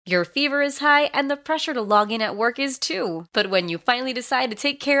Your fever is high and the pressure to log in at work is too. But when you finally decide to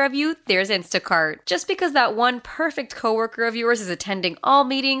take care of you, there's Instacart. Just because that one perfect coworker of yours is attending all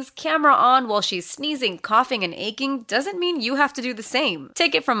meetings, camera on while she's sneezing, coughing, and aching, doesn't mean you have to do the same.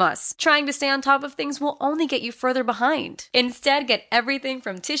 Take it from us. Trying to stay on top of things will only get you further behind. Instead, get everything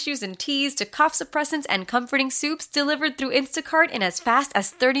from tissues and teas to cough suppressants and comforting soups delivered through Instacart in as fast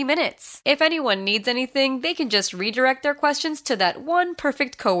as 30 minutes. If anyone needs anything, they can just redirect their questions to that one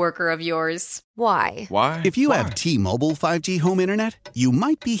perfect coworker of yours. Why? Why? If you have T-Mobile 5G home internet, you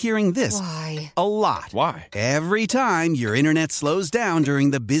might be hearing this Why? a lot. Why? Every time your internet slows down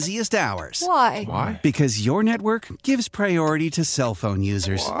during the busiest hours. Why? Why? Because your network gives priority to cell phone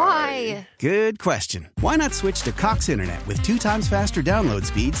users. Why? Good question. Why not switch to Cox Internet with 2 times faster download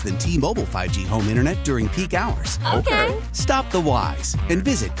speeds than T-Mobile 5G home internet during peak hours? Okay. Stop the whys and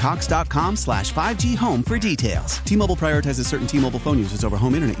visit cox.com/5G home for details. T-Mobile prioritizes certain T-Mobile phone users over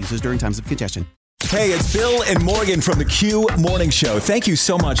home internet users during times of congestion. Hey, it's Bill and Morgan from the Q Morning Show. Thank you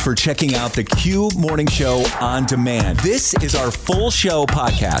so much for checking out the Q Morning Show on demand. This is our full show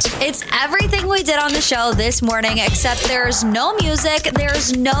podcast. It's everything we did on the show this morning, except there's no music,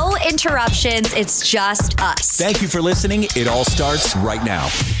 there's no interruptions. It's just us. Thank you for listening. It all starts right now.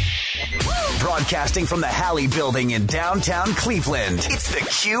 Broadcasting from the Halley Building in downtown Cleveland, it's the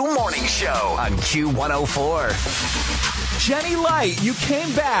Q Morning Show on Q104. Jenny Light, you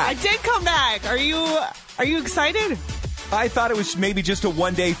came back. I did come back. Are you excited? I thought it was maybe just a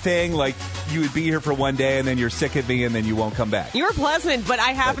one-day thing, like you would be here for one day and then you're sick of me and then you won't come back. You were pleasant, but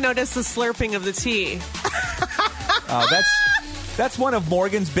I have noticed the slurping of the tea. That's one of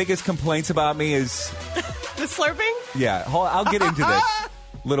Morgan's biggest complaints about me is... The slurping? Yeah, I'll get into this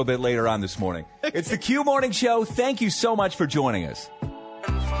a little bit later on this morning. It's the Q Morning Show. Thank you so much for joining us.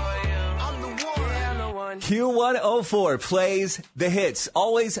 Q104 plays the hits,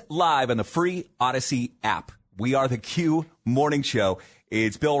 always live on the free Odyssey app. We are the Q Morning Show.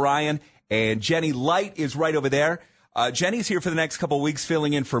 It's Bill Ryan, and Jenny Light is right over there. Jenny's here for the next couple of weeks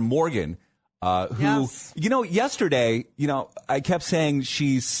filling in for Morgan, who, yes. Yesterday, I kept saying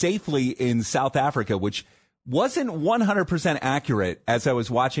she's safely in South Africa, which wasn't 100% accurate as I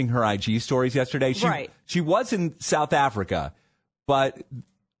was watching her IG stories yesterday. She was in South Africa, but...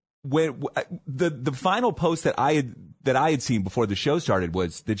 when the final post that I had seen before the show started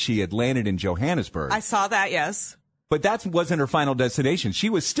was that she had landed in Johannesburg. I saw that, yes. But that wasn't her final destination.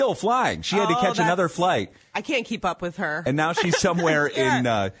 She was still flying. She had to catch another flight. I can't keep up with her. And now she's somewhere in,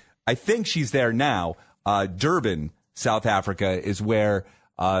 I think she's there now. Durban, South Africa is where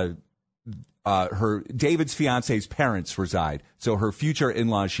her David's fiance's parents reside. So her future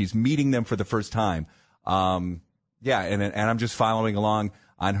in-laws, she's meeting them for the first time. And I'm just following along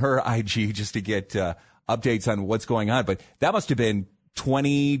on her IG just to get updates on what's going on. But that must have been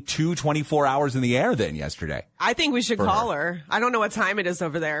 24 hours in the air then yesterday. I think we should call her. I don't know what time it is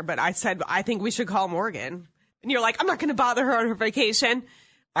over there, but I said, I think we should call Morgan. And you're like, I'm not going to bother her on her vacation.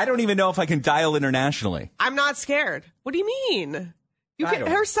 I don't even know if I can dial internationally. I'm not scared. What do you mean? You get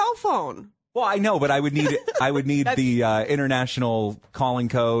her cell phone. Well, I know, but I would need the international calling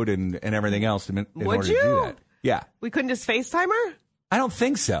code and everything else in order to do that. Yeah. We couldn't just FaceTime her? I don't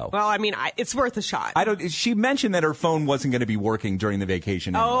think so. Well, I mean, it's worth a shot. She mentioned that her phone wasn't going to be working during the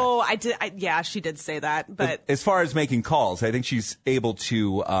vacation. Anyway. Oh, I did. Yeah, she did say that. But as far as making calls, I think she's able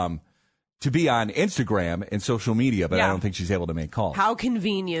to be on Instagram and social media, but I don't think she's able to make calls. How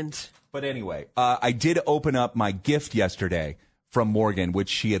convenient. But anyway, I did open up my gift yesterday from Morgan, which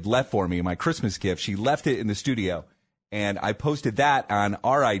she had left for me, my Christmas gift. She left it in the studio, and I posted that on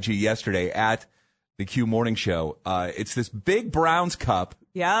our IG yesterday at the Q Morning Show. It's this big Browns cup,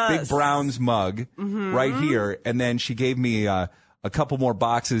 big Browns mug right here. And then she gave me a couple more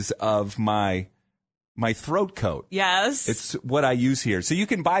boxes of my throat coat. Yes. It's what I use here. So you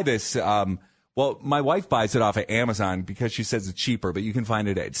can buy this. Well, my wife buys it off of Amazon because she says it's cheaper, but you can find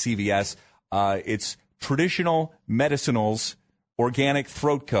it at CVS. It's traditional medicinals, organic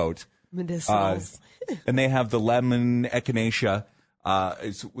throat coat. Medicinals. And they have the lemon echinacea.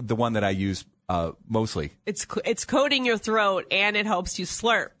 It's the one that I use mostly. It's coating your throat and it helps you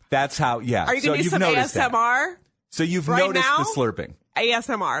slurp. That's how, yeah. Are you going to do some ASMR? That. So you've noticed the slurping.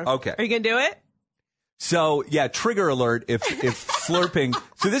 ASMR. Okay. Are you going to do it? So, yeah, trigger alert if slurping.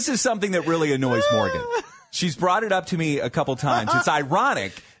 So this is something that really annoys Morgan. She's brought it up to me a couple times. It's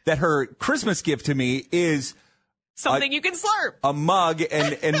ironic that her Christmas gift to me is something you can slurp. A mug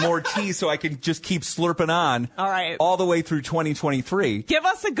and more tea so I can just keep slurping on. All right. All the way through 2023. Give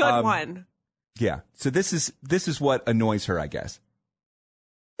us a good one. Yeah. So this is what annoys her, I guess.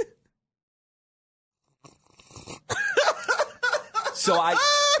 So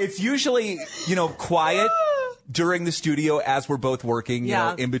It's usually, quiet during the studio as we're both working,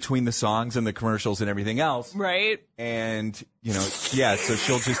 in between the songs and the commercials and everything else. Right. And, so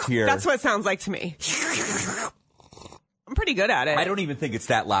she'll just hear. That's what it sounds like to me. I'm pretty good at it. I don't even think it's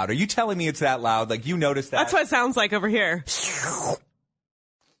that loud. Are you telling me it's that loud? Like, you noticed that? That's what it sounds like over here.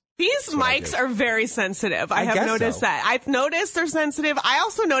 These mics are very sensitive. I have noticed that. I've noticed they're sensitive. I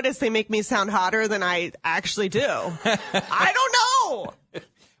also noticed they make me sound hotter than I actually do. I don't know.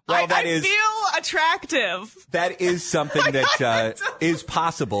 Well, I feel attractive. That is something that is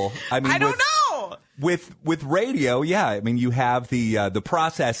possible. I mean, I don't know. With radio, yeah. I mean, you have the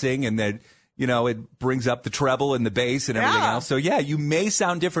processing, and then it brings up the treble and the bass and everything else. So yeah, you may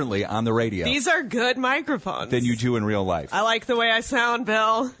sound differently on the radio. These are good microphones than you do in real life. I like the way I sound,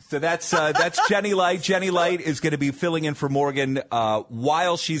 Bill. So that's Jenny Light. Jenny Light is going to be filling in for Morgan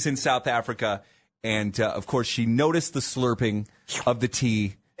while she's in South Africa, and of course, she noticed the slurping of the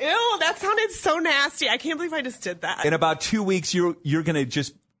tea. Ew, that sounded so nasty. I can't believe I just did that. In about 2 weeks, you're going to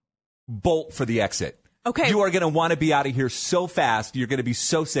just bolt for the exit. Okay. You are going to want to be out of here so fast. You're going to be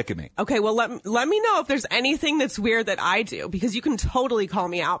so sick of me. Okay, well, let me know if there's anything that's weird that I do, because you can totally call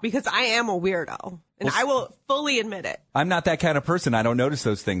me out, because I am a weirdo, and I will fully admit it. I'm not that kind of person. I don't notice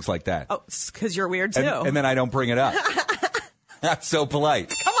those things like that. Oh, because you're weird, too. And then I don't bring it up. That's so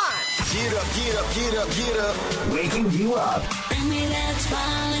polite. Come on. Get up, get up, get up, get up. Waking you up. Bring me that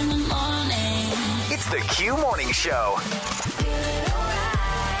smile in the morning. It's the Q Morning Show.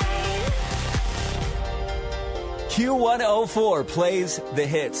 Q104 plays the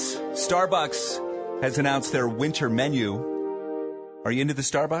hits. Starbucks has announced their winter menu. Are you into the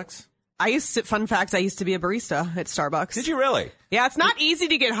Starbucks? Fun fact, I used to be a barista at Starbucks. Did you really? Yeah, it's not easy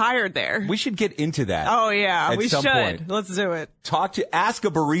to get hired there. We should get into that. Oh, yeah, we should. Point. Let's do it. Ask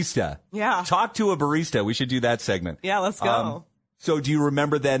a barista. Yeah. Talk to a barista. We should do that segment. Yeah, let's go. So do you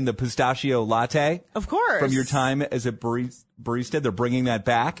remember then the pistachio latte? Of course. From your time as a barista? They're bringing that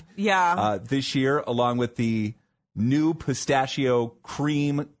back. Yeah. This year, along with the new pistachio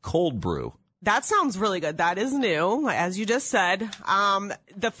cream cold brew. That sounds really good. That is new, as you just said.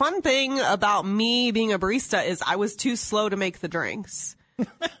 The fun thing about me being a barista is I was too slow to make the drinks.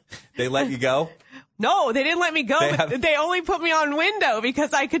 They let you go? No, they didn't let me go. They only put me on window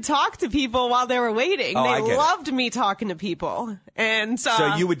because I could talk to people while they were waiting. Oh, they loved me talking to people. And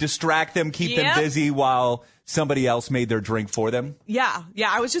so you would distract them, keep them busy while somebody else made their drink for them? Yeah.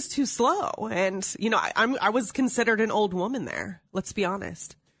 I was just too slow. And, I was considered an old woman there. Let's be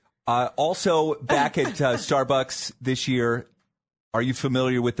honest. Also, back at Starbucks this year, are you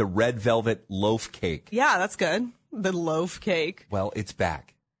familiar with the red velvet loaf cake? Yeah, that's good. The loaf cake. Well, it's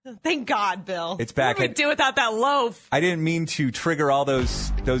back. Thank God, Bill. It's back. What would we do without that loaf? I didn't mean to trigger all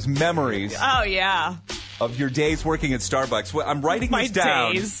those memories. Oh, yeah. Of your days working at Starbucks. Well, I'm writing this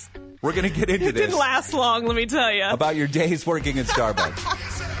down. Days. We're going to get into this. It didn't last long, let me tell you. About your days working at Starbucks.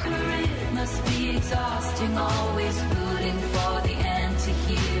 It must be exhausting, always rooting for the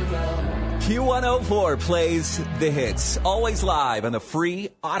anti-hero. Q104 plays the hits. Always live on the free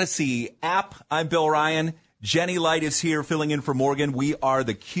Odyssey app. I'm Bill Ryan. Jenny Light is here filling in for Morgan. We are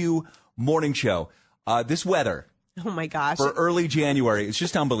the Q Morning Show. This weather. Oh my gosh. For early January, it's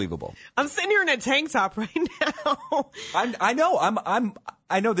just unbelievable. I'm sitting here in a tank top right now. I know.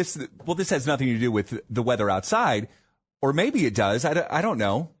 I know this. Well, this has nothing to do with the weather outside, or maybe it does. I don't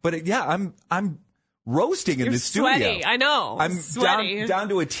know. But I'm roasting in the studio. Sweaty. I know. I'm sweaty. down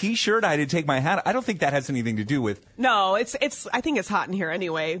to a t-shirt. I had to take my hat. I don't think that has anything to do with. No, it's. I think it's hot in here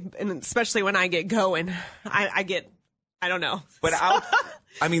anyway, and especially when I get going, I don't know. But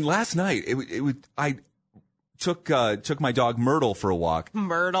last night I took my dog Myrtle for a walk.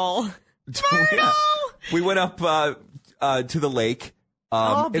 Myrtle. Yeah. We went up to the lake.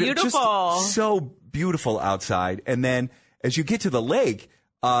 Beautiful. Just so beautiful outside. And then as you get to the lake,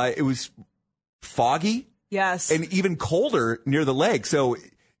 it was foggy. Yes. And even colder near the lake. So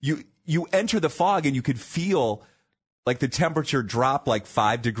you enter the fog and you could feel like the temperature drop like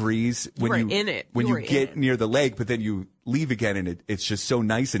 5 degrees when you get near the lake, but then you leave again and it's just so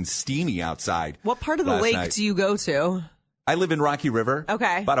nice and steamy outside. What part of the lake do you go to? I live in Rocky River.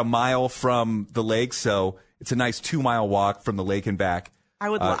 Okay. About a mile from the lake, so it's a nice 2-mile walk from the lake and back.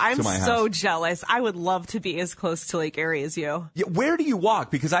 I'm so jealous. I would love to be as close to Lake Erie as you. Yeah, where do you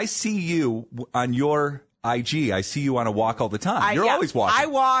walk? Because I see you on your IG. I see you on a walk all the time. You're always walking. I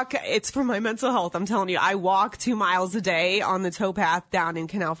walk. It's for my mental health. I'm telling you. I walk 2 miles a day on the towpath down in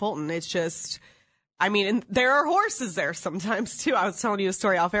Canal Fulton. It's just, and there are horses there sometimes too. I was telling you a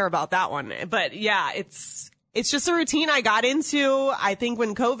story off air about that one. But yeah, it's just a routine I got into, I think,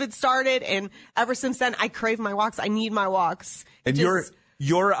 when COVID started. And ever since then, I crave my walks. I need my walks. And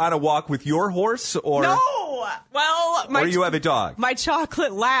you're on a walk with your horse, or No! Well, or you have a dog? My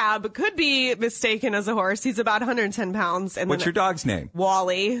chocolate lab could be mistaken as a horse. He's about 110 pounds. And What's then your dog's name?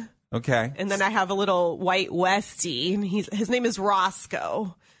 Wally. Okay. And then I have a little white Westie. And his name is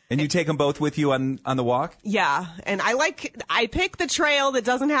Roscoe. And you take them both with you on the walk? Yeah. And I pick the trail that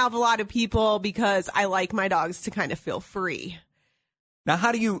doesn't have a lot of people because I like my dogs to kind of feel free. Now,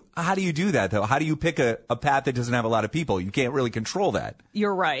 how do you do that, though? How do you pick a path that doesn't have a lot of people? You can't really control that.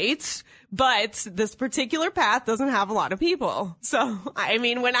 You're right. But this particular path doesn't have a lot of people. So, I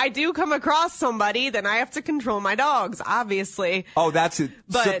mean, when I do come across somebody, then I have to control my dogs, obviously. Oh, that's it.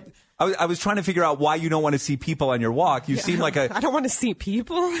 But So, I was trying to figure out why you don't want to see people on your walk. You seem like I don't want to see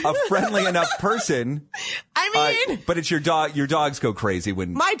people. a friendly enough person. I mean, but it's your dog. Your dogs go crazy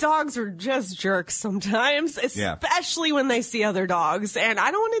when my dogs are just jerks sometimes, especially when they see other dogs, and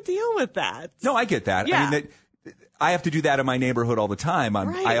I don't want to deal with that. No, I get that. Yeah. I mean, I have to do that in my neighborhood all the time.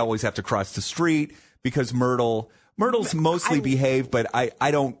 Right. I always have to cross the street because Myrtle's mostly behave, but I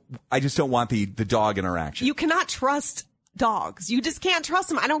just don't want the dog interaction. You cannot trust dogs. You just can't trust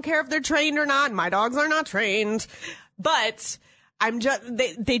them. I don't care if they're trained or not. My dogs are not trained, but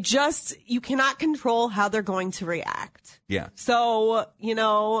you cannot control how they're going to react. Yeah. So,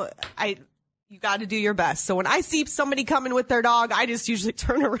 you got to do your best. So when I see somebody coming with their dog, I just usually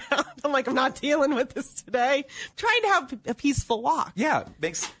turn around. I'm like, I'm not dealing with this today. I'm trying to have a peaceful walk. Yeah,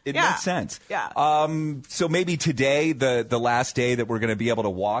 makes sense. Yeah. So maybe today, the last day that we're going to be able to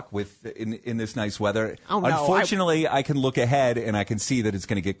walk in this nice weather. Oh, no, Unfortunately, I can look ahead and I can see that it's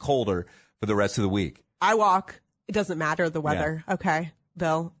going to get colder for the rest of the week. I walk. It doesn't matter the weather. Yeah. Okay,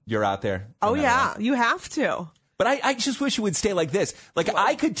 Bill. You're out there. Oh yeah, you have to. But I just wish it would stay like this. Like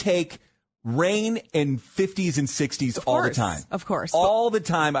I could take rain in 50s and 60s all the time. Of course. All the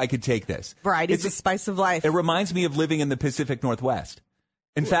time I could take this. Variety is the spice of life. It reminds me of living in the Pacific Northwest.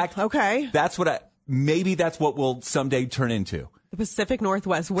 In fact, okay. Maybe that's what we'll someday turn into. The Pacific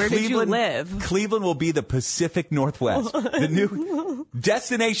Northwest. Where did you live? Cleveland will be the Pacific Northwest. The new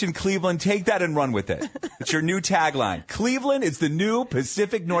destination Cleveland. Take that and run with it. It's your new tagline. Cleveland is the new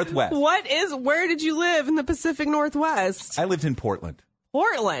Pacific Northwest. Where did you live in the Pacific Northwest? I lived in Portland.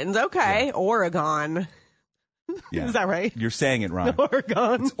 Portland, okay. Yeah. Oregon. Yeah. Is that right? You're saying it wrong.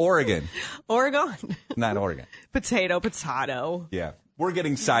 Oregon. It's Oregon. Oregon. Not Oregon. Potato. Yeah. We're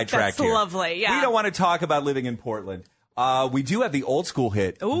getting sidetracked here. That's lovely, yeah. We don't want to talk about living in Portland. We do have the old school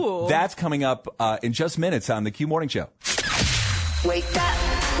hit. Ooh. That's coming up in just minutes on the Q Morning Show. Wake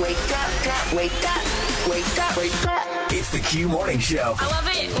up, wake up, wake up, wake up, wake up. It's the Q Morning Show. I love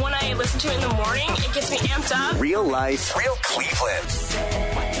it when I listen to it in the morning. It gets me amped up. Real life, real Cleveland.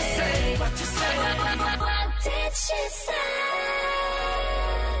 What did she say?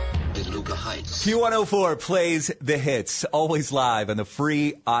 Q104 plays the hits, always live on the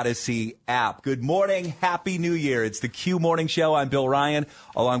free Odyssey app. Good morning. Happy New Year. It's the Q Morning Show. I'm Bill Ryan,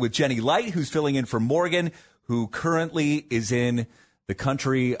 along with Jenny Light, who's filling in for Morgan, who currently is in the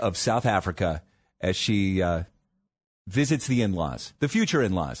country of South Africa as she visits the in-laws, the future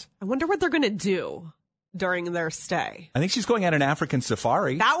in-laws. I wonder what they're going to do during their stay. I think she's going on an African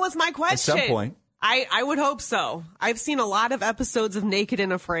safari. That was my question. At some point. I would hope so. I've seen a lot of episodes of Naked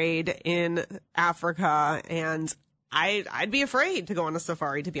and Afraid in Africa, and I'd be afraid to go on a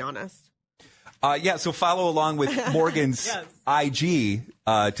safari, to be honest. Yeah, so follow along with Morgan's Yes. IG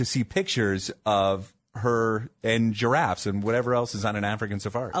to see pictures of her and giraffes and whatever else is on an African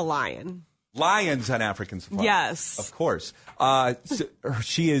safari. A lion. Lions on African safari. Yes. Of course. So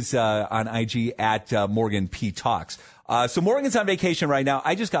she is on IG at Morgan P. Talks. So Morgan's on vacation right now.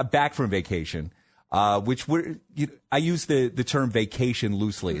 I just got back from vacation. I use the term vacation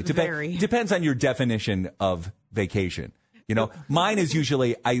loosely. It depends on your definition of vacation. You know, mine is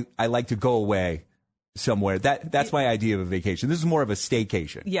usually I like to go away somewhere. That's my idea of a vacation. This is more of a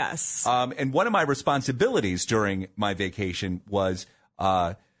staycation. Yes. And one of my responsibilities during my vacation was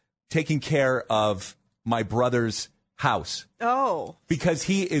taking care of my brother's house. Oh. Because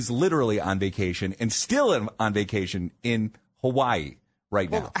he is literally on vacation and still on vacation in Hawaii right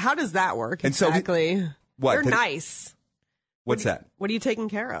now. Well, how does that work And so exactly? what? They're nice. What's that? What are you taking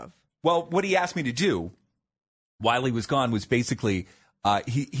care of? Well, what he asked me to do while he was gone was basically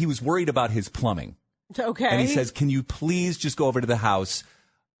he was worried about his plumbing. Okay. And he says, can you please just go over to the house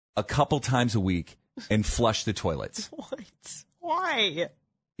a couple times a week and flush the toilets? What? Why?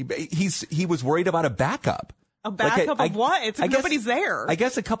 He was worried about a backup. A backup of what? It's nobody's there. I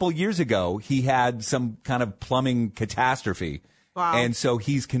guess a couple years ago, he had some kind of plumbing catastrophe. Wow. And so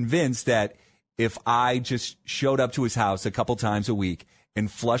he's convinced that if I just showed up to his house a couple times a week and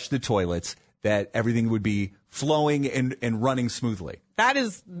flushed the toilets, that everything would be flowing and running smoothly. That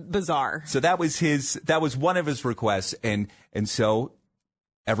is bizarre. So that was one of his requests. And so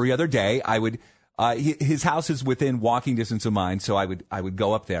every other day I would, his house is within walking distance of mine. So I would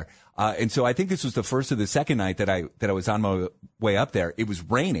go up there. And so I think this was the first or the second night that I was on my way up there. It was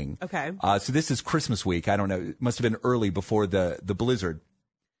raining. Okay. So this is Christmas week. I don't know. It must have been early before the blizzard.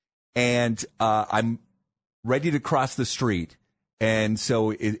 And, I'm ready to cross the street. And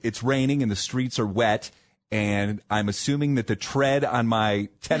so it's raining and the streets are wet. And I'm assuming that the tread on my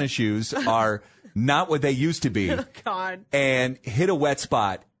tennis shoes are not what they used to be. Oh, God. And hit a wet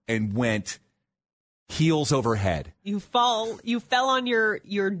spot and went heels over head. You fell on your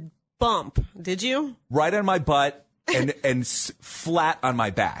bump, did you? Right on my butt and flat on my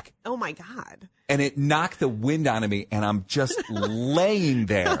back. Oh, my God. And it knocked the wind out of me, and I'm just laying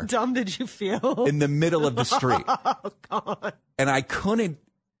there. How dumb did you feel? In the middle of the street. Oh, God. And I couldn't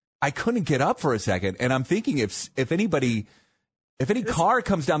get up for a second. And I'm thinking if any car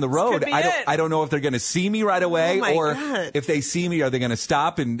comes down the road, I don't know if they're going to see me right away, or God. if they see me, are they going to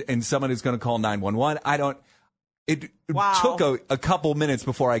stop and someone is going to call 911? It took a couple minutes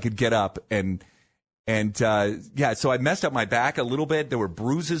before I could get up so I messed up my back a little bit. There were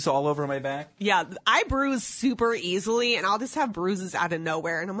bruises all over my back. Yeah, I bruise super easily, and I'll just have bruises out of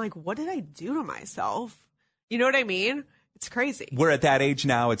nowhere. And I'm like, what did I do to myself? You know what I mean? It's crazy. We're at that age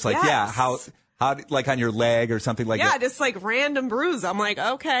now. It's like, Yes. how like on your leg or something like that. Yeah, just like random bruise. I'm like,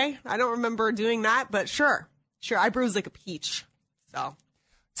 okay, I don't remember doing that, but sure. I bruise like a peach.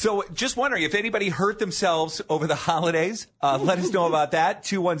 So just wondering if anybody hurt themselves over the holidays. Let us know about that.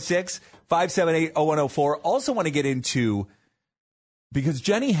 216-578-0104. Also want to get into, because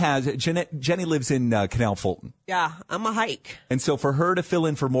Jenny lives in Canal Fulton. Yeah, I'm a hike. And so for her to fill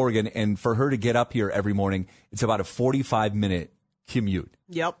in for Morgan and for her to get up here every morning, it's about a 45-minute commute.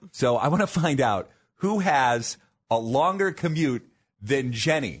 Yep. So I want to find out who has a longer commute than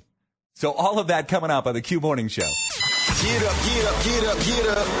Jenny. So all of that coming up on the Q Morning Show. Get up, get up, get up, get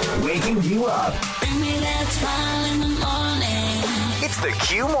up. Waking you up. Bring me that smile in the morning. It's the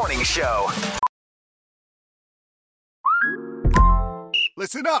Q Morning Show.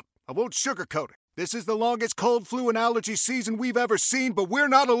 Listen up. I won't sugarcoat it. This is the longest cold, flu, and allergy season we've ever seen, but we're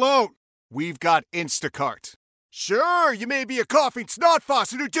not alone. We've got Instacart. Sure, you may be a coughing snot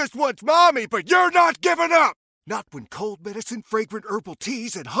faucet who just wants mommy, but you're not giving up. Not when cold medicine, fragrant herbal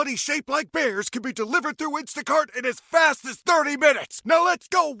teas, and honey shaped like bears can be delivered through Instacart in as fast as 30 minutes. Now let's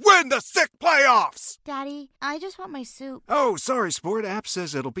go win the sick playoffs. Daddy, I just want my soup. Oh, sorry, Sport. App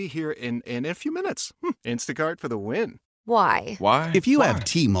says it'll be here in a few minutes. Instacart for the win. Why? If you have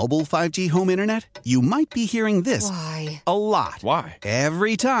T-Mobile 5G home internet, you might be hearing this Why? a lot. Why?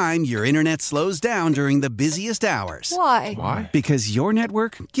 Every time your internet slows down during the busiest hours. Why? Because your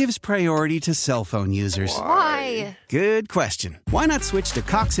network gives priority to cell phone users. Why? Good question. Why not switch to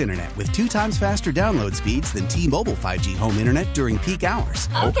Cox Internet with 2 times faster download speeds than T-Mobile 5G home internet during peak hours?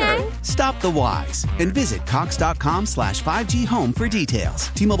 Okay. Stop the whys and visit cox.com/5G home for details.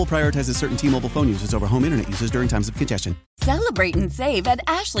 T-Mobile prioritizes certain T-Mobile phone users over home internet users during times of congestion. Celebrate and save at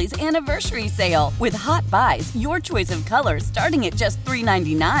Ashley's Anniversary Sale. With Hot Buys, your choice of colors starting at just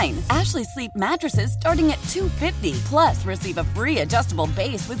 $3.99. Ashley Sleep mattresses starting at $2.50. Plus, receive a free adjustable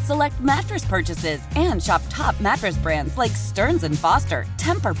base with select mattress purchases. And shop top mattress brands like Stearns & Foster,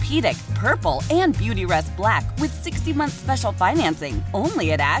 Tempur-Pedic, Purple, and Beautyrest Black with 60-month special financing.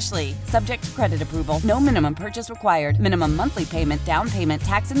 Only at Ashley. Subject to credit approval. No minimum purchase required. Minimum monthly payment, down payment,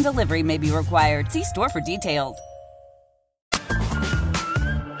 tax, and delivery may be required. See store for details.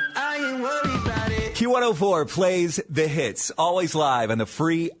 Q104 plays the hits, always live on the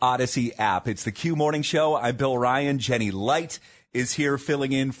free Odyssey app. It's the Q Morning Show. I'm Bill Ryan. Jenny Light is here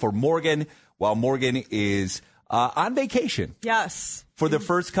filling in for Morgan while Morgan is on vacation. Yes. For the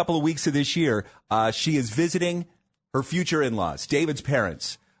first couple of weeks of this year, she is visiting her future in-laws, David's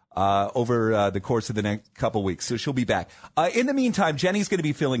parents, over the course of the next couple of weeks. So she'll be back. In the meantime, Jenny's going to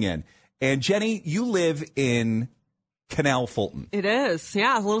be filling in. And Jenny, you live in Canal Fulton. It is.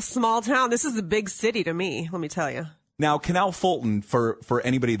 Yeah, a little small town. This is a big city to me, let me tell you. Now, Canal Fulton, for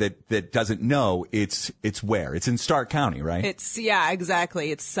anybody that doesn't know, it's where? It's in Stark County, right? Yeah,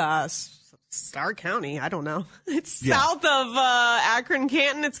 exactly. It's Stark County. I don't know. It's south of Akron,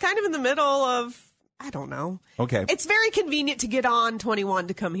 Canton. It's kind of in the middle of, I don't know. Okay. It's very convenient to get on 21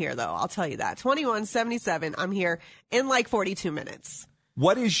 to come here, though. I'll tell you that. 2177. I'm here in like 42 minutes.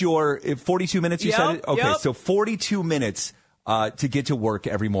 What is your 42 minutes? You said it? Okay, yep. So 42 minutes to get to work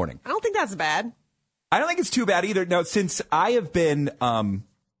every morning. I don't think that's bad. I don't think it's too bad either. No, since I have been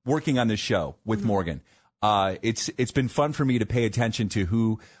working on this show with Morgan, it's been fun for me to pay attention to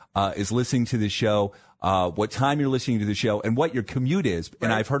who is listening to the show, what time you're listening to the show, and what your commute is. Right.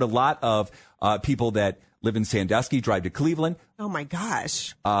 And I've heard a lot of people that live in Sandusky, drive to Cleveland. Oh, my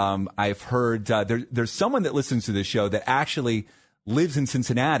gosh. I've heard there's someone that listens to this show that actually lives in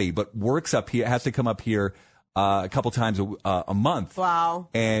Cincinnati but works up here, has to come up here a couple times a month. Wow.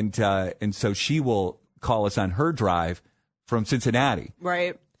 And so she will call us on her drive from Cincinnati.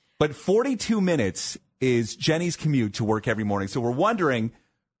 Right. But 42 minutes is Jenny's commute to work every morning. So we're wondering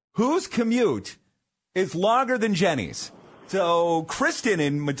whose commute is longer than Jenny's. So Kristen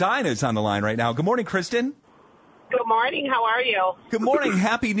in Medina is on the line right now. Good morning, Kristen. Good morning. How are you? Good morning.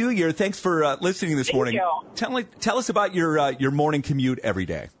 Happy New Year. Thanks for listening this morning. Thank you. Tell us about your morning commute every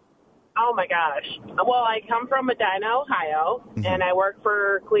day. Oh, my gosh. Well, I come from Medina, Ohio, and I work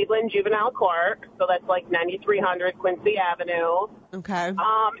for Cleveland Juvenile Court. So that's like 9300 Quincy Avenue. Okay.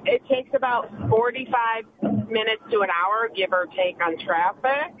 It takes about 45 minutes to an hour, give or take, on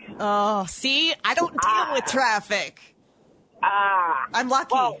traffic. Oh, see? I don't deal with traffic. I'm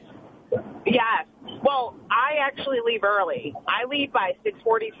lucky. Well, yes. Well, I actually leave early. I leave by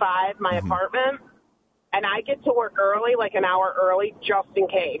 6:45 my apartment, and I get to work early, like an hour early, just in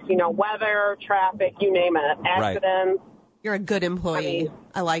case. You know, weather, traffic, you name it, accidents. Right. You're a good employee.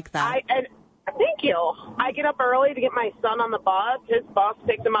 I like that. Thank you. I get up early to get my son on the bus. His bus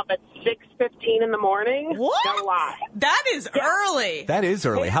picks him up at 6:15 in the morning. What? No lie. That is early. That is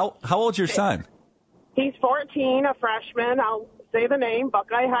early. How old's your son? He's 14, a freshman. I'll say the name,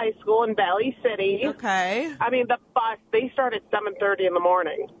 Buckeye High School in Valley City. Okay. I mean, the bus, they start at 7:30 in the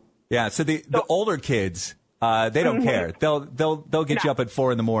morning. Yeah, so the older kids, they don't care. They'll get you up at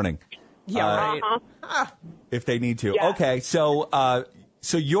 4 in the morning. Yeah, right. If they need to. Yeah. Okay, so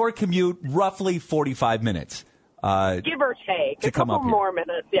your commute, roughly 45 minutes. Give or take. To come up couple here. more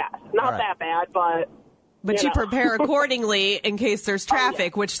minutes, yes. Not that bad, but... But you prepare accordingly in case there's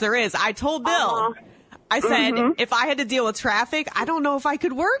traffic, which there is. I told Bill, I said, if I had to deal with traffic, I don't know if I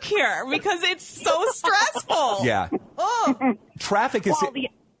could work here because it's so stressful. Yeah. Oh. Traffic is...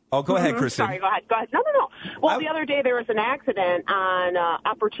 go ahead, Kristen. Sorry, go ahead. No. Well, the other day there was an accident on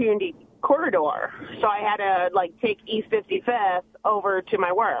Opportunity Corridor, so I had to, take East 55th over to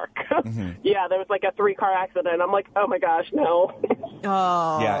my work. Yeah, there was, a 3-car accident. I'm like, oh, my gosh, no.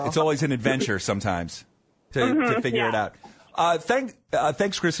 Oh. Yeah, it's always an adventure sometimes to figure it out.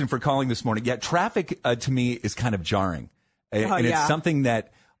 Thanks, Kristen, for calling this morning. Yeah, traffic to me is kind of jarring. And it's something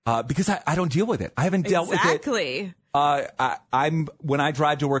that, because I don't deal with it. I haven't dealt with it. Exactly. When I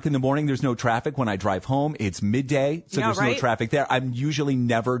drive to work in the morning, there's no traffic. When I drive home, it's midday, so there's no traffic there. I'm usually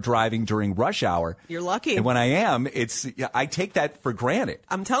never driving during rush hour. You're lucky. And when I am, I take that for granted.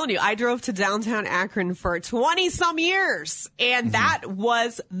 I'm telling you, I drove to downtown Akron for 20-some years, and that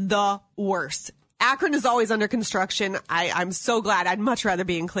was the worst. Akron is always under construction. I'm so glad. I'd much rather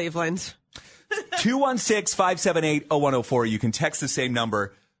be in Cleveland. 216-578-0104. You can text the same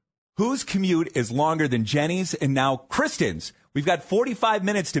number. Whose commute is longer than Jenny's and now Kristen's? We've got 45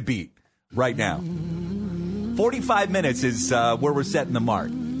 minutes to beat right now. 45 minutes is where we're setting the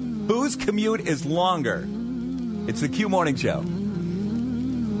mark. Whose commute is longer? It's the Q Morning Show.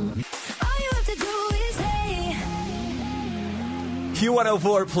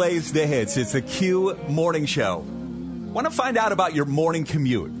 Q104 plays the hits. It's the Q Morning Show. Want to find out about your morning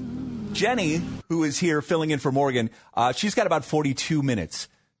commute? Jenny, who is here filling in for Morgan, she's got about 42 minutes.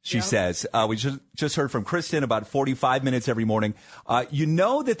 She says, we just heard from Kristen, about 45 minutes every morning. You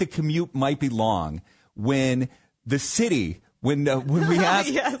know that the commute might be long when the city, when we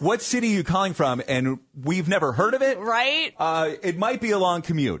ask, what city are you calling from? And we've never heard of it. Right. It might be a long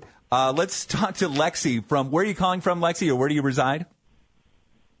commute. Let's talk to Lexi from, where are you calling from, Lexi, or where do you reside?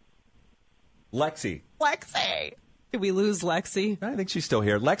 Lexi. Did we lose Lexi? I think she's still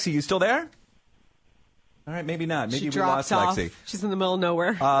here. Lexi, you still there? All right, maybe not. Maybe we lost off. Lexi. She's in the middle of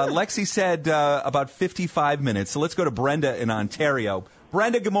nowhere. Lexi said about 55 minutes. So let's go to Brenda in Ontario.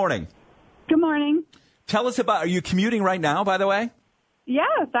 Brenda, good morning. Good morning. Tell us about, are you commuting right now, by the way?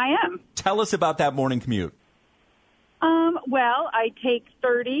 Yes, I am. Tell us about that morning commute. Well, I take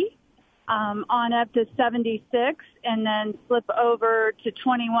 30 on up to 76 and then slip over to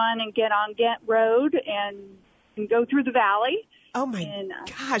 21 and get on Ghent Road and go through the valley. Oh, my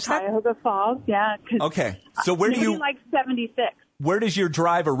gosh. Cuyahoga Falls, yeah. Okay. So where do you... like 76. Where does your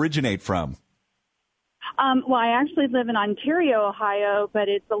drive originate from? Well, I actually live in Ontario, Ohio, but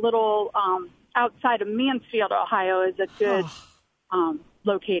it's a little outside of Mansfield, Ohio is a good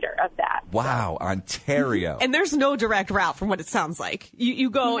locator of that. Wow, Ontario. And there's no direct route from what it sounds like. You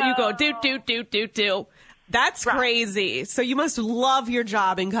go, do. That's crazy. So you must love your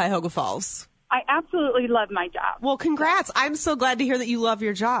job in Cuyahoga Falls. I absolutely love my job. Well, congrats. I'm so glad to hear that you love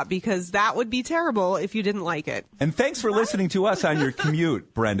your job because that would be terrible if you didn't like it. And thanks for listening to us on your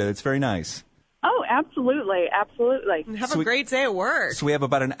commute, Brenda. It's very nice. Oh, absolutely. Absolutely. And have a great day at work. So we have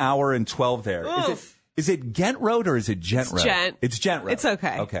about an hour and 12 there. Is it Ghent Road or is it Gent Road? Gent. It's Gent Road. It's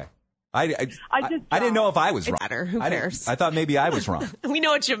okay. Okay. I didn't know if I was wrong. Matter. Who cares? I thought maybe I was wrong. We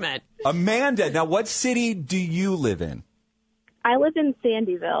know what you meant. Amanda, now what city do you live in? I live in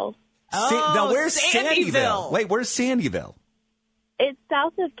Sandyville. Now where's Sandyville? Wait, where's Sandyville? It's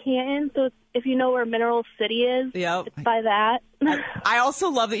south of Canton, so if you know where Mineral City is, it's by that. I also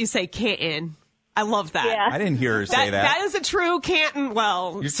love that you say Canton. I love that. Yeah. I didn't hear her say that. That is a true Canton.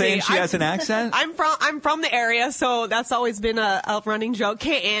 Well, you're saying she has an accent? I'm from the area, so that's always been a running joke.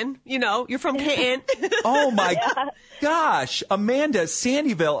 Canton, you're from Canton. Oh my gosh, Amanda,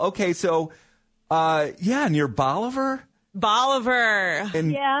 Sandyville. Okay, so near Bolivar.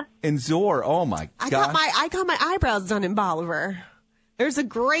 And Zor. Oh my god. I got my eyebrows done in Bolivar. There's a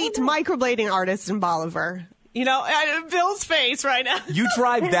great microblading artist in Bolivar. Bill's face right now. You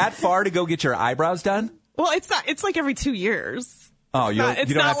drive that far to go get your eyebrows done? Well, it's not. It's like every 2 years. Oh, you don't have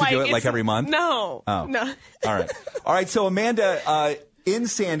to do it like every month? No. Oh. No. All right. So Amanda, in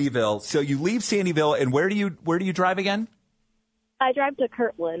Sandyville. So you leave Sandyville, and where do you drive again? I drive to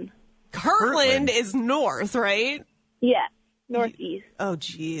Kirtland. Kirtland is north, right? Yeah, northeast. Oh,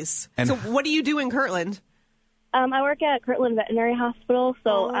 geez. So what do you do in Kirtland? I work at Kirtland Veterinary Hospital,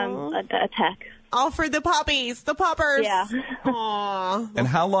 so I'm a tech. All for the puppies, the puppers. Yeah. Aww. And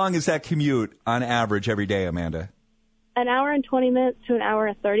how long is that commute on average every day, Amanda? An hour and 20 minutes to an hour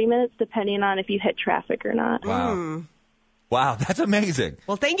and 30 minutes, depending on if you hit traffic or not. Wow. Wow, that's amazing.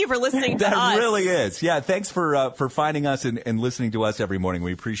 Well, thank you for listening to us. That really is. Yeah, thanks for finding us and listening to us every morning.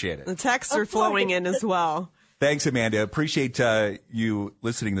 We appreciate it. The texts are flowing in as well. Thanks, Amanda. Appreciate you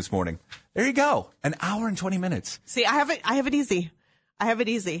listening this morning. There you go. An hour and 20 minutes. See, I have it easy.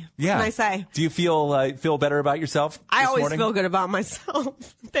 Yeah. What can I say? Do you feel better about yourself this I always morning? feel good about myself.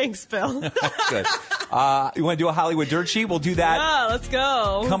 Thanks, Bill. Good. You want to do a Hollywood Dirt Sheet? We'll do that. Yeah, let's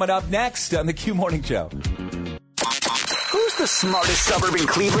go. Coming up next on the Q Morning Show. Who's the smartest suburb in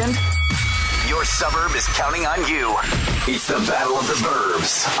Cleveland? Your suburb is counting on you. It's the Battle of the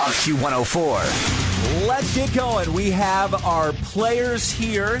Burbs on Q104. Let's get going. We have our players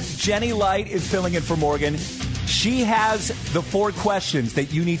here. Jenny Light is filling in for Morgan. She has the 4 questions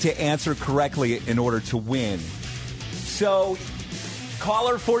that you need to answer correctly in order to win. So,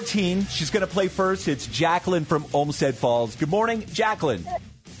 caller 14, she's going to play first. It's Jacqueline from Olmsted Falls. Good morning, Jacqueline.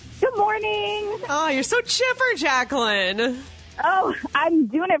 Good morning. Oh, you're so chipper, Jacqueline. Oh, I'm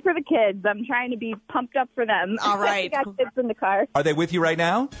doing it for the kids. I'm trying to be pumped up for them. All right. I got kids in the car. Are they with you right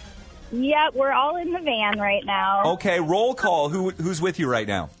now? Yeah, we're all in the van right now. Okay, roll call. Who's with you right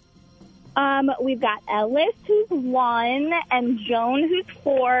now? We've got Ellis, who's 1, and Joan, who's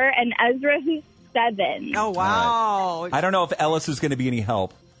 4, and Ezra, who's 7. Oh, wow. I don't know if Ellis is going to be any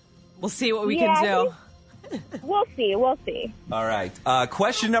help. We'll see what we can do. We'll see. All right.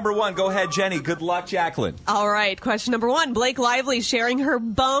 Question number 1. Go ahead, Jenny. Good luck, Jacqueline. All right. Question number 1. Blake Lively sharing her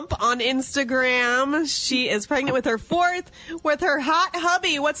bump on Instagram. She is pregnant with her 4th with her hot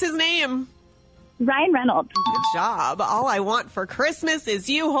hubby. What's his name? Ryan Reynolds. Good job. All I Want for Christmas Is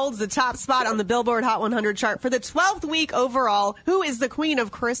You holds the top spot on the Billboard Hot 100 chart for the 12th week overall. Who is the queen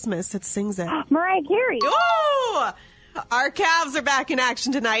of Christmas that sings it? Mariah Carey. Ooh! Our Cavs are back in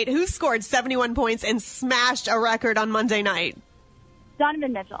action tonight. Who scored 71 points and smashed a record on Monday night?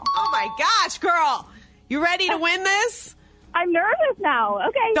 Donovan Mitchell. Oh, my gosh, girl. You ready to win this? I'm nervous now.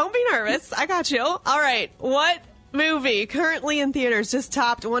 Okay. Don't be nervous. I got you. All right. What movie currently in theaters just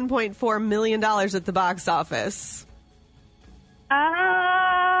topped $1.4 million at the box office?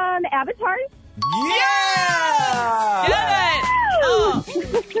 Avatar. Yeah! Get it! Oh,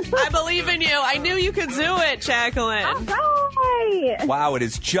 I believe in you. I knew you could do it, Jacqueline. All right. Wow, it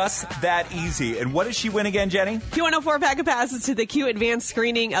is just that easy. And what does she win again, Jenny? Q104 pack of passes to the Q advanced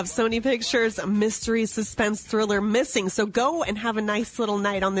screening of Sony Pictures' mystery suspense thriller Missing. So go and have a nice little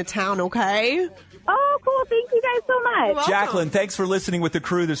night on the town, okay? Oh, cool. Thank you guys so much. Jacqueline, thanks for listening with the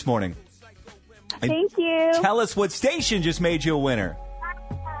crew this morning. Thank you. Tell us what station just made you a winner.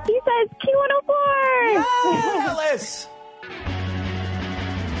 He says Q104. Yeah, Alice.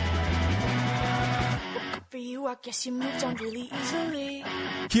 For you, I guess you moved on really easily.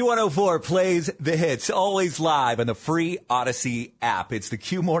 Q104 plays the hits, always live on the free Odyssey app. It's the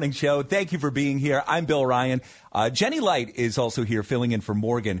Q Morning Show. Thank you for being here. I'm Bill Ryan. Jenny Light is also here filling in for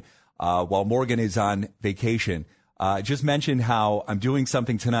Morgan while Morgan is on vacation. Just mentioned how I'm doing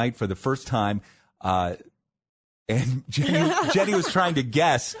something tonight for the first time. And Jenny was trying to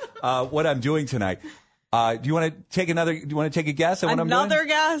guess what I'm doing tonight. Do you want to take a guess at what I'm doing? Another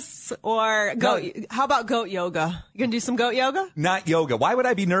guess? Or how about goat yoga? You gonna do some goat yoga? Not yoga. Why would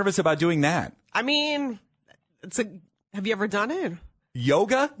I be nervous about doing that? I mean, have you ever done it?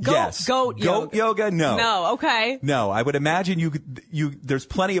 Yoga? Yes. Goat yoga? No. No, okay. No, I would imagine there's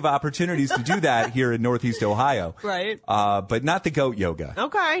plenty of opportunities to do that here in Northeast Ohio. Right. But not the goat yoga.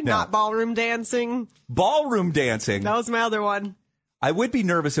 Okay, No. not ballroom dancing. Ballroom dancing. That was my other one. I would be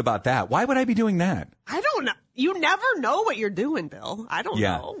nervous about that. Why would I be doing that? I don't know. You never know what you're doing, Bill. I don't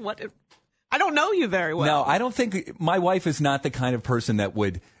know I don't know you very well. No, I don't think my wife is not the kind of person that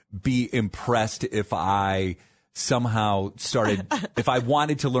would be impressed if I somehow if I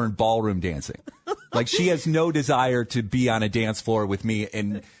wanted to learn ballroom dancing. Like, she has no desire to be on a dance floor with me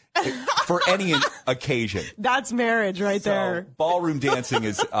and for any occasion. That's marriage right there. Ballroom dancing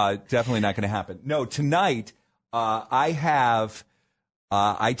is definitely not going to happen. No, tonight I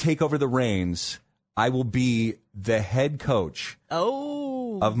take over the reins. I will be the head coach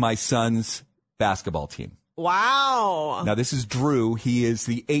of my son's basketball team. Wow. Now, this is Drew. He is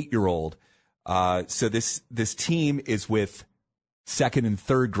the 8-year-old. So this team is with second and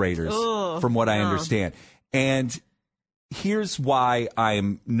third graders, from what I understand. And here's why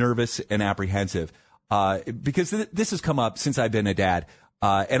I'm nervous and apprehensive, because this has come up since I've been a dad.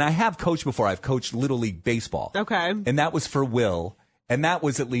 And I have coached before. I've coached Little League Baseball. Okay. And that was for Will. And that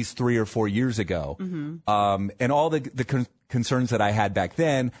was at least 3 or 4 years ago. Mm-hmm. And all the concerns that I had back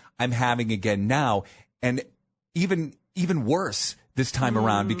then, I'm having again now. And even worse this time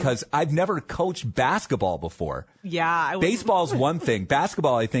around, because I've never coached basketball before. Yeah. Baseball's one thing.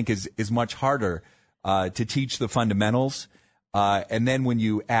 Basketball, I think, is much harder to teach the fundamentals. And then when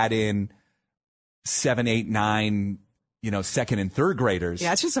you add in 7, 8, 9, second and third graders.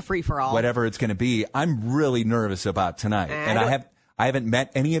 Yeah, it's just a free-for-all. Whatever it's going to be. I'm really nervous about tonight. And I haven't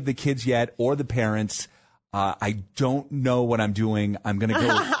met any of the kids yet or the parents. I don't know what I'm doing. I'm going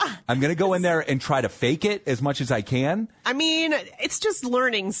to go in there and try to fake it as much as I can. I mean, it's just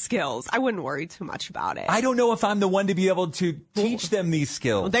learning skills. I wouldn't worry too much about it. I don't know if I'm the one to be able to teach them these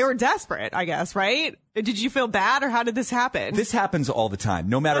skills. Well, they were desperate, I guess, right? Did you feel bad, or how did this happen? This happens all the time.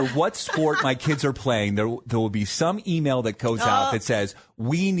 No matter what sport my kids are playing, there will be some email that goes out that says,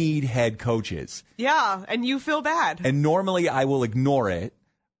 we need head coaches. Yeah, and you feel bad. And normally I will ignore it.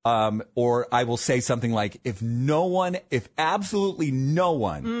 Or I will say something like, if absolutely no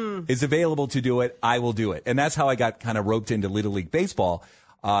one is available to do it, I will do it. And that's how I got kind of roped into Little League Baseball.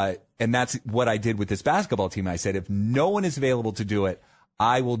 And that's what I did with this basketball team. I said, if no one is available to do it,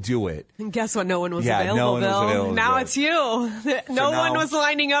 I will do it. And guess what? No one was available, no one Bill. was available. Now it's you. No one was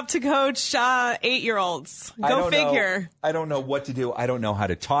lining up to coach 8-year-olds. Go figure. I don't know what to do. I don't know how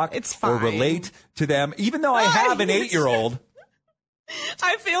to talk or relate to them, even though I have an 8-year-old.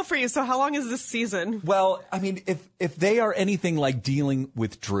 I feel for you. So how long is this season? Well, I mean, if they are anything like dealing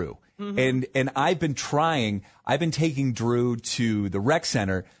with Drew, and I've been taking Drew to the rec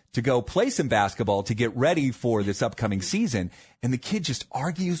center to go play some basketball to get ready for this upcoming season. And the kid just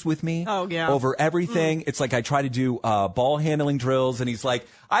argues with me over everything. It's like I try to do ball handling drills, and he's like,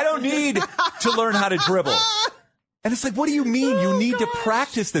 I don't need to learn how to dribble. And it's like, what do you mean? You need to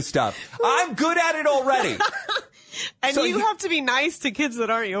practice this stuff. I'm good at it already. And so you have to be nice to kids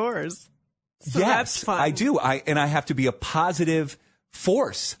that aren't yours. So yes, that's fun. I do. I have to be a positive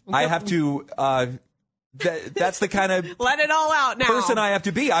force. I have to, that's the kind of let it all out now. Person I have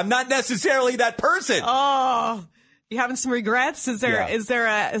to be. I'm not necessarily that person. Oh, you having some regrets? Is there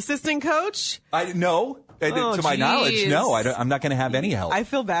an assistant coach? No. To my knowledge, no. I'm not going to have any help. I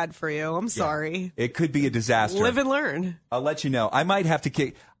feel bad for you. I'm sorry. It could be a disaster. Live and learn. I'll let you know. I might have to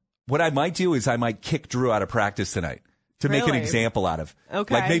kick. What I might do is I might kick Drew out of practice tonight to make an example out of.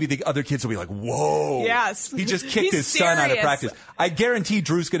 Okay. Like maybe the other kids will be like, whoa. Yes. He just kicked his son out of practice. I guarantee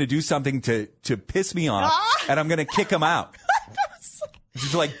Drew's going to do something to piss me off, and I'm going to kick him out.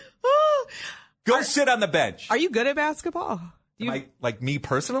 He's like, go sit on the bench. Are you good at basketball? Like me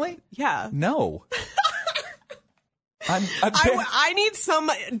personally? Yeah. No. I need some.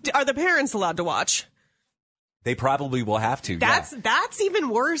 Are the parents allowed to watch? They probably will have to. That's even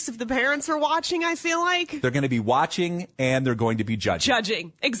worse if the parents are watching, I feel like. They're going to be watching, and they're going to be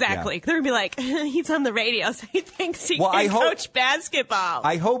judging. Exactly. Yeah. They're going to be like, he's on the radio, so he thinks he can coach basketball.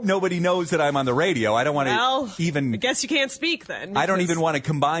 I hope nobody knows that I'm on the radio. I don't want to even... I guess you can't speak then. I don't even want to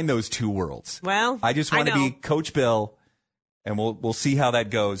combine those two worlds. Well, I just want to be Coach Bill, and we'll see how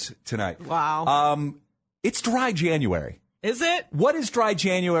that goes tonight. Wow. It's dry January. Is it? What is Dry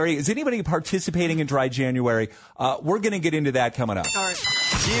January? Is anybody participating in Dry January? We're going to get into that coming up. All right.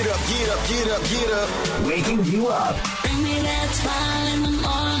 Get up, get up, get up, get up. Waking you up. Bring me that smile in the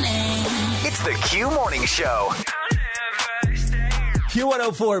morning. It's the Q Morning Show.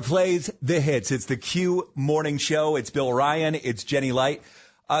 Q104 plays the hits. It's the Q Morning Show. It's Bill Ryan. It's Jenny Light.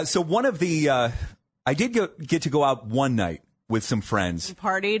 So one of the, I did get to go out one night with some friends. You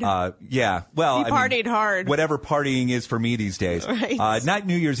partied? Yeah. Well, you partied hard. Whatever partying is for me these days. Right. Not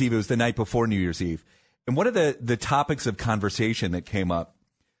New Year's Eve. It was the night before New Year's Eve. And one of the topics of conversation that came up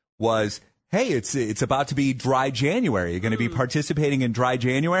was, hey, it's about to be Dry January. You're going to be participating in Dry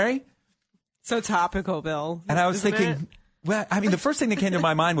January? So topical, Bill. And I was thinking, well, I mean, the first thing that came to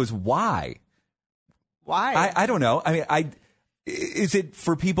my mind was why? Why? I don't know. I mean, is it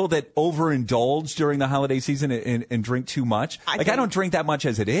for people that overindulge during the holiday season and drink too much? I don't drink that much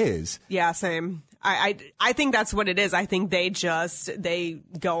as it is. Yeah, same. I think that's what it is. I think they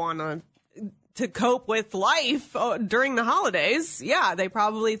go on to cope with life during the holidays. Yeah, they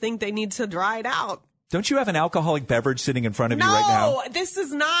probably think they need to dry it out. Don't you have an alcoholic beverage sitting in front of you right now? No, this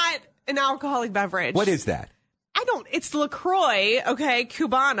is not an alcoholic beverage. What is that? It's LaCroix, okay,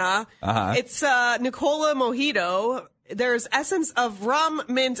 Cubana. Uh-huh. It's Nicola Mojito. There's essence of rum,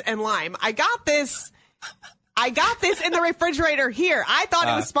 mint, and lime. I got this in the refrigerator here. I thought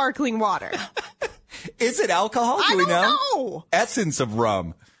it was sparkling water. Is it alcohol? Do we don't know. Essence of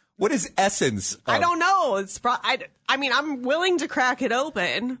rum. What is essence of? I don't know. I mean, I'm willing to crack it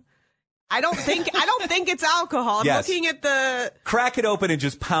open. I don't think it's alcohol. I'm looking at the... Crack it open and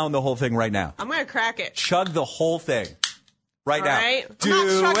just pound the whole thing right now. I'm going to crack it. Chug the whole thing right now. Right? Do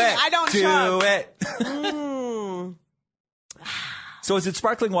it. I don't chug. Do it. So is it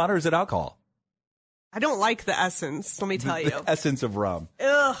sparkling water or is it alcohol? I don't like the essence, let me tell you. The essence of rum.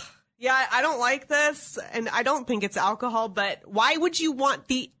 Ugh. Yeah, I don't like this, and I don't think it's alcohol, but why would you want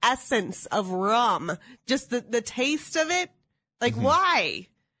the essence of rum? Just the taste of it? Like, why?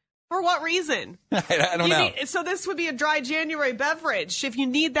 For what reason? I don't know. So this would be a Dry January beverage if you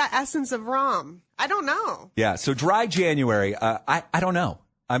need that essence of rum. I don't know. Yeah, so Dry January, I don't know.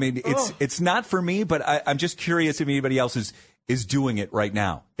 I mean, it's not for me, but I'm just curious if anybody else is doing it right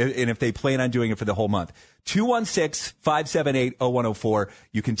now, and if they plan on doing it for the whole month. 216-578-0104.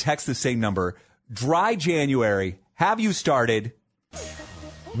 You can text the same number. Dry January. Have you started?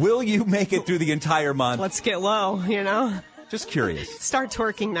 Will you make it through the entire month? Let's get low, Just curious. Start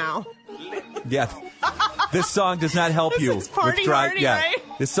twerking now. Yeah. This song does not help you. This is party hardy, right?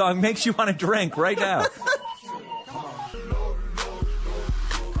 This song makes you want to drink right now.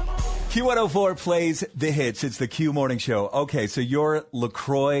 Q104 plays the hits. It's the Q Morning Show. Okay, so your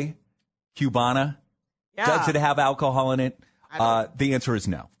LaCroix Cubana, does it have alcohol in it? The answer is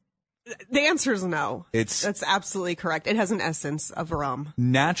no. The answer is no. That's absolutely correct. It has an essence of rum.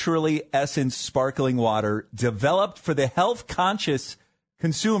 Naturally essenced sparkling water developed for the health-conscious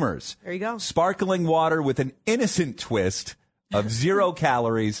consumers. There you go. Sparkling water with an innocent twist of 0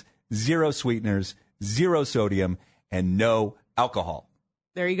 calories, 0 sweeteners, 0 sodium, and no alcohol.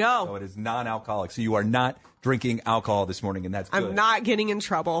 There you go. So it is non-alcoholic. So you are not drinking alcohol this morning, and that's good. I'm not getting in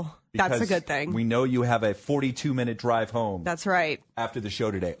trouble. That's a good thing. We know you have a 42-minute drive home. That's right. After the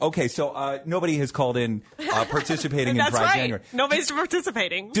show today. Okay, so nobody has called in participating in Dry January. Nobody's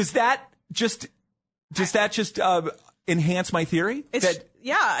participating. Does that just enhance my theory?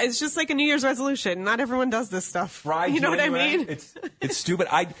 It's just like a New Year's resolution. Not everyone does this stuff. You know what I mean? It's stupid.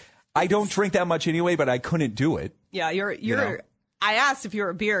 I don't drink that much anyway, but I couldn't do it. Yeah, you're I asked if you're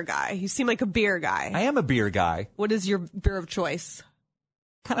a beer guy. You seem like a beer guy. I am a beer guy. What is your beer of choice?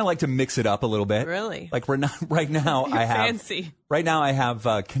 Kind of like to mix it up a little bit. Really? Like right now You're I have fancy. Right now I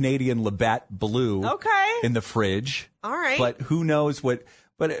have Canadian Labatt Blue in the fridge. All right. But who knows what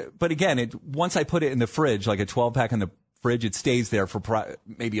but again, once I put it in the fridge, like a 12-pack in the fridge, it stays there for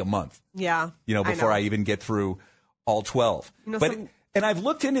maybe a month. Yeah. Before I even get through all 12. And I've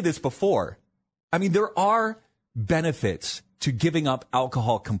looked into this before. I mean, there are benefits to giving up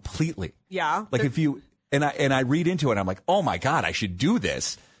alcohol completely. Yeah. Like if you and I read into it, I'm like, oh my God, I should do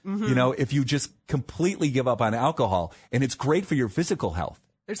this. Mm-hmm. If you just completely give up on alcohol, and it's great for your physical health.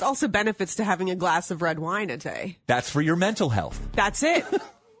 There's also benefits to having a glass of red wine a day. That's for your mental health. That's it.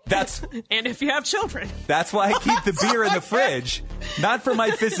 And if you have children. That's why I keep the beer in the fridge, not for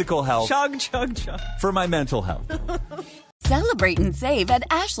my physical health. Chug, chug, chug. For my mental health. Celebrate and save at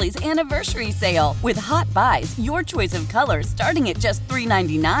Ashley's anniversary sale. With Hot Buys, your choice of colors starting at just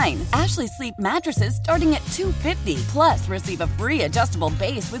 $3.99. Ashley Sleep mattresses starting at $2.50. Plus, receive a free adjustable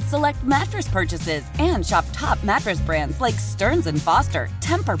base with select mattress purchases. And shop top mattress brands like Stearns & Foster,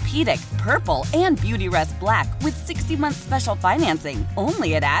 Tempur-Pedic, Purple, and Beautyrest Black with 60-month special financing.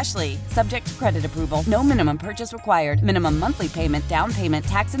 Only at Ashley. Subject to credit approval. No minimum purchase required. Minimum monthly payment, down payment,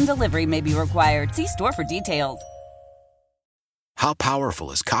 tax, and delivery may be required. See store for details. How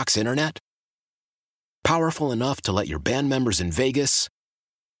powerful is Cox Internet? Powerful enough to let your band members in Vegas,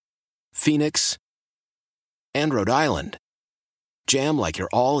 Phoenix, and Rhode Island jam like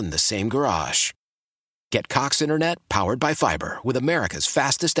you're all in the same garage. Get Cox Internet powered by fiber with America's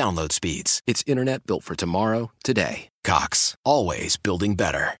fastest download speeds. It's internet built for tomorrow, today. Cox, always building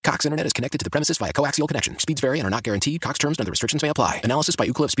better. Cox Internet is connected to the premises via coaxial connection. Speeds vary and are not guaranteed. Cox terms and other restrictions may apply. Analysis by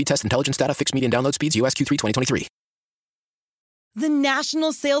Ookla of Speed Test Intelligence Data. Fixed median download speeds. US Q3 2023. The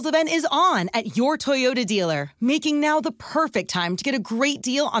national sales event is on at your Toyota dealer, making now the perfect time to get a great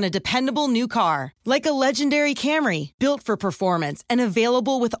deal on a dependable new car. Like a legendary Camry, built for performance and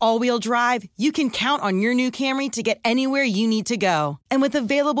available with all-wheel drive, you can count on your new Camry to get anywhere you need to go. And with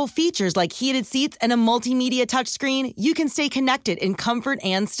available features like heated seats and a multimedia touchscreen, you can stay connected in comfort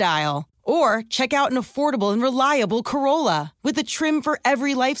and style. Or check out an affordable and reliable Corolla with a trim for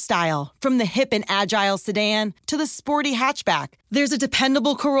every lifestyle. From the hip and agile sedan to the sporty hatchback, there's a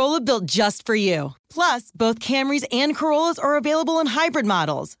dependable Corolla built just for you. Plus, both Camrys and Corollas are available in hybrid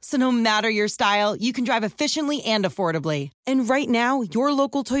models, so no matter your style, you can drive efficiently and affordably. And right now, your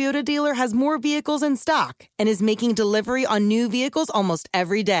local Toyota dealer has more vehicles in stock and is making delivery on new vehicles almost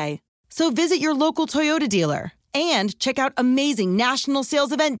every day. So visit your local Toyota dealer. And check out amazing national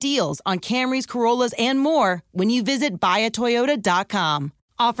sales event deals on Camrys, Corollas, and more when you visit buyatoyota.com.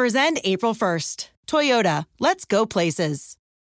 Offers end April 1st. Toyota, let's go places.